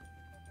more.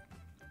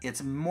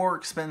 It's more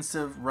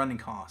expensive running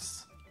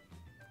costs.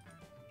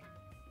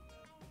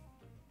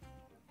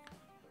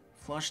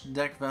 Flush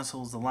deck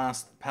vessel is the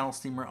last paddle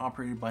steamer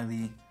operated by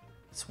the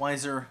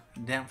Schweizer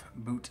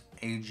Dampfboot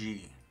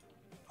AG.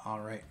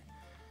 Alright.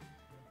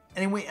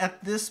 Anyway,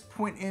 at this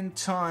point in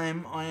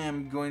time, I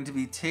am going to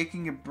be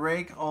taking a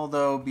break,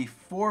 although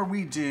before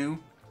we do,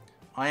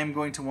 I am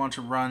going to want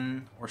to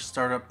run or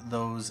start up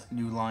those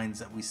new lines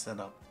that we set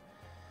up.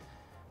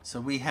 So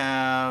we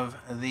have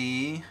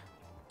the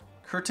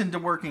Curtin to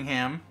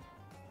Wokingham,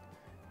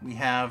 we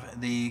have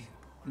the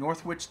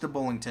Northwich to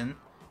Bollington,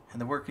 and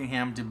the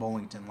Wokingham to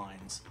Bollington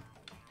lines.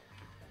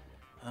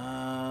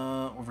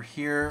 Over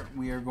here,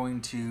 we are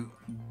going to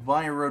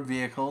buy road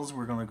vehicles.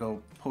 We're going to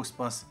go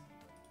Postbus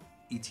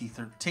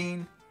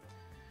ET13,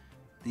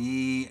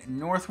 the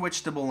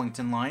Northwich to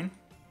Bollington line.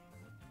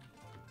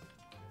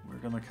 We're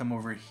going to come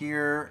over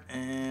here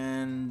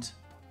and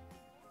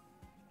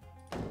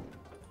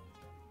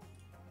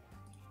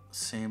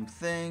same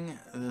thing.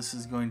 This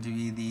is going to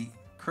be the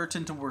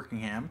Curtin to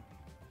Wokingham.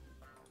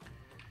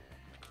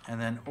 And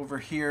then over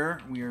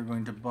here, we are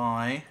going to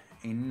buy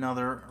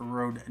another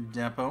road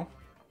depot.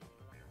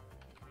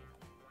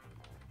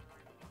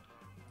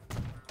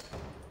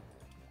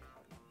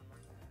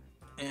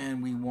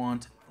 And we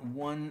want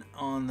one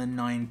on the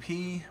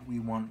 9P. We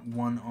want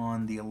one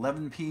on the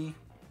 11P.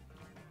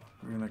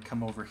 We're going to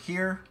come over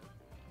here.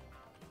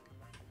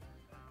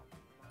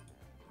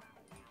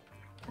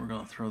 We're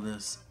going to throw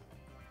this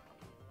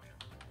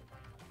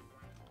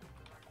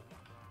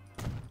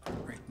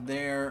right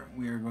there.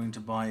 We are going to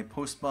buy a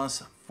post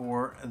bus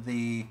for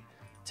the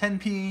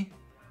 10P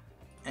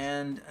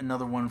and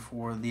another one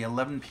for the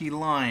 11P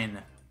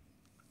line.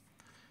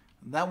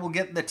 That will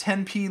get the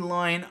 10P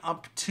line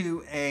up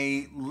to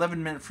a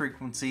 11-minute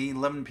frequency,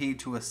 11P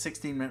to a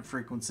 16-minute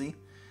frequency.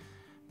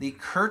 The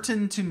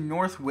Curtin to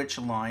Northwich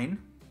line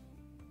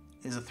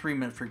is a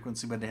 3-minute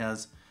frequency, but it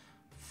has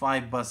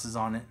 5 buses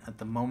on it at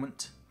the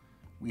moment.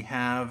 We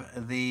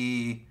have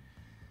the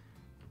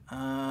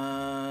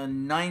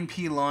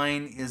 9P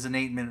line is an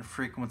 8-minute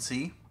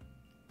frequency.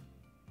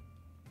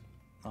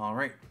 All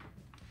right.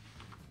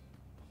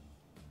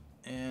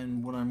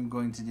 And what I'm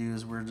going to do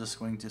is we're just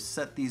going to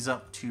set these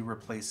up to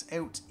replace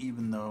out,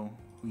 even though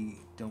we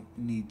don't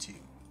need to.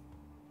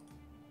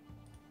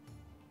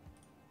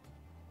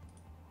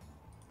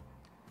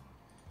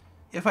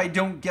 If I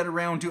don't get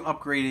around to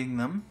upgrading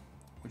them,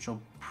 which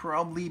will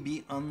probably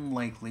be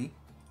unlikely,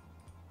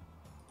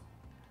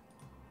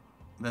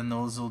 then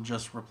those will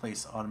just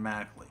replace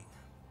automatically.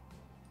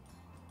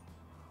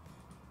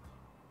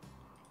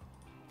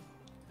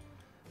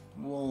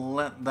 We'll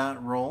let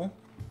that roll.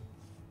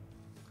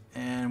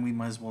 And we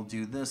might as well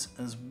do this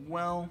as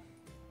well.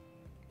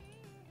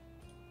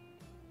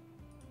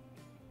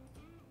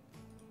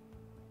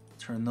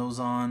 Turn those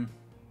on.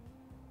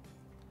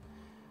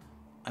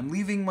 I'm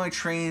leaving my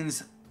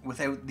trains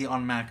without the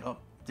automatic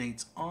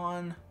updates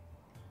on.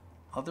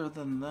 Other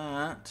than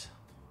that,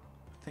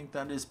 I think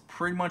that is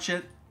pretty much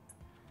it.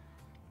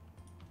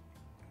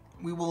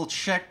 We will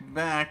check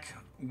back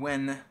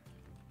when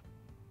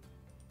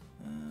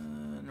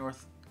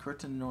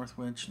Curtin,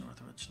 Northwich to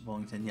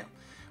Bollington, yeah.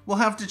 We'll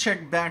have to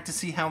check back to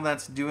see how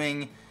that's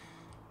doing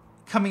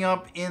coming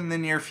up in the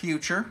near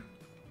future.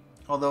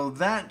 Although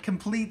that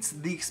completes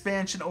the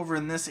expansion over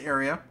in this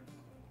area.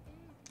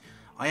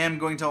 I am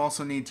going to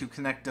also need to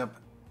connect up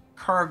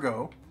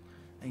cargo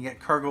and get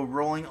cargo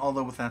rolling.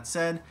 Although with that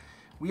said,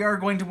 we are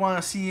going to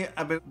want to see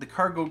about the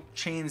cargo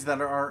chains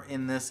that are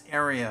in this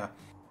area.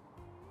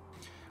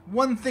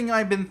 One thing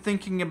I've been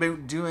thinking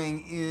about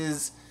doing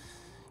is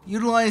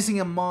utilizing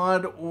a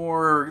mod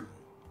or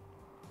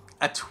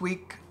a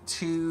tweak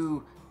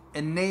to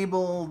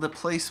enable the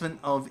placement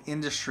of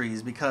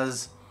industries,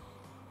 because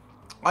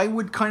I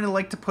would kind of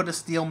like to put a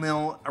steel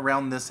mill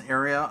around this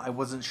area. I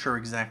wasn't sure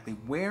exactly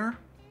where,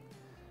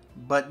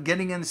 but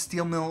getting in a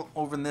steel mill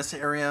over in this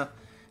area,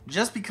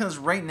 just because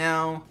right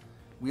now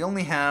we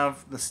only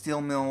have the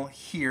steel mill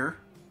here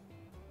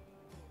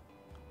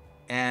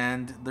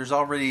And there's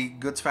already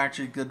goods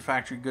factory, good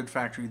factory, good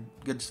factory,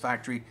 goods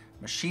factory,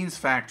 machines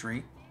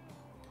factory.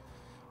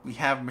 We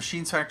have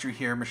machines factory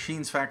here,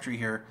 machines factory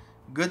here,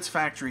 goods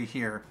factory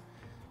here,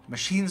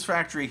 machines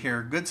factory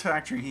here, goods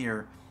factory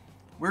here.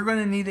 We're going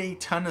to need a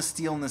ton of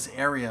steel in this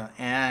area,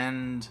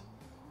 and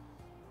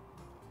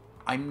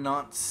I'm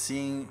not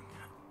seeing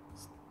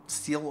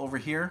steel over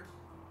here.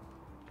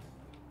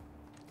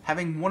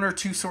 Having one or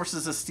two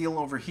sources of steel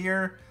over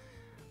here,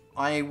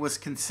 I was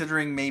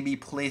considering maybe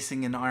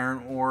placing an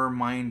iron ore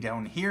mine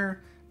down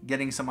here,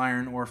 getting some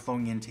iron ore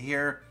flowing into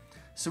here,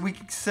 so we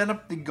can set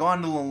up the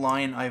gondola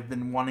line I've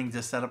been wanting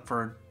to set up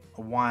for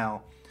a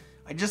while.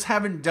 I just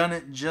haven't done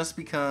it just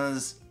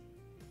because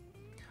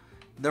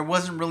there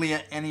wasn't really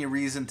any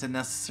reason to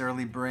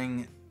necessarily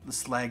bring the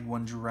slag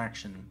one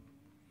direction.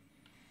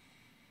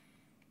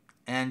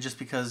 And just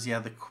because,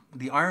 yeah,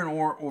 the iron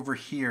ore over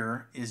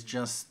here is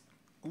just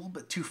a little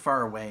bit too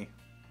far away,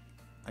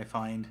 I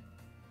find.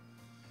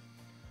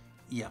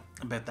 Yeah,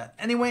 about that.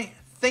 Anyway,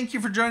 thank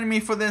you for joining me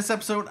for this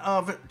episode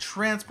of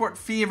Transport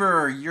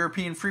Fever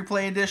European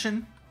Freeplay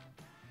Edition.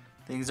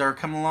 Things are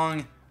coming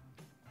along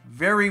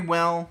very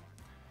well.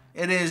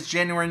 It is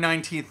January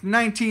 19th,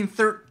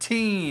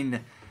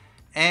 1913.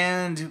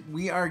 And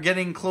we are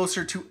getting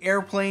closer to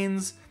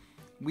airplanes.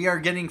 We are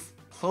getting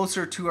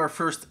closer to our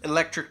first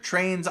electric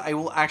trains. I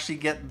will actually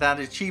get that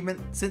achievement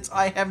since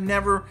I have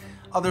never,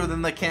 other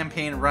than the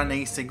campaign, run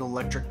a single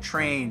electric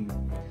train.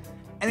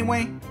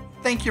 Anyway,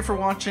 thank you for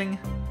watching.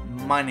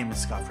 My name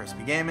is Scott for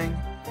SBGaming.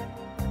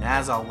 And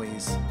as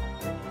always,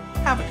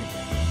 have a good day.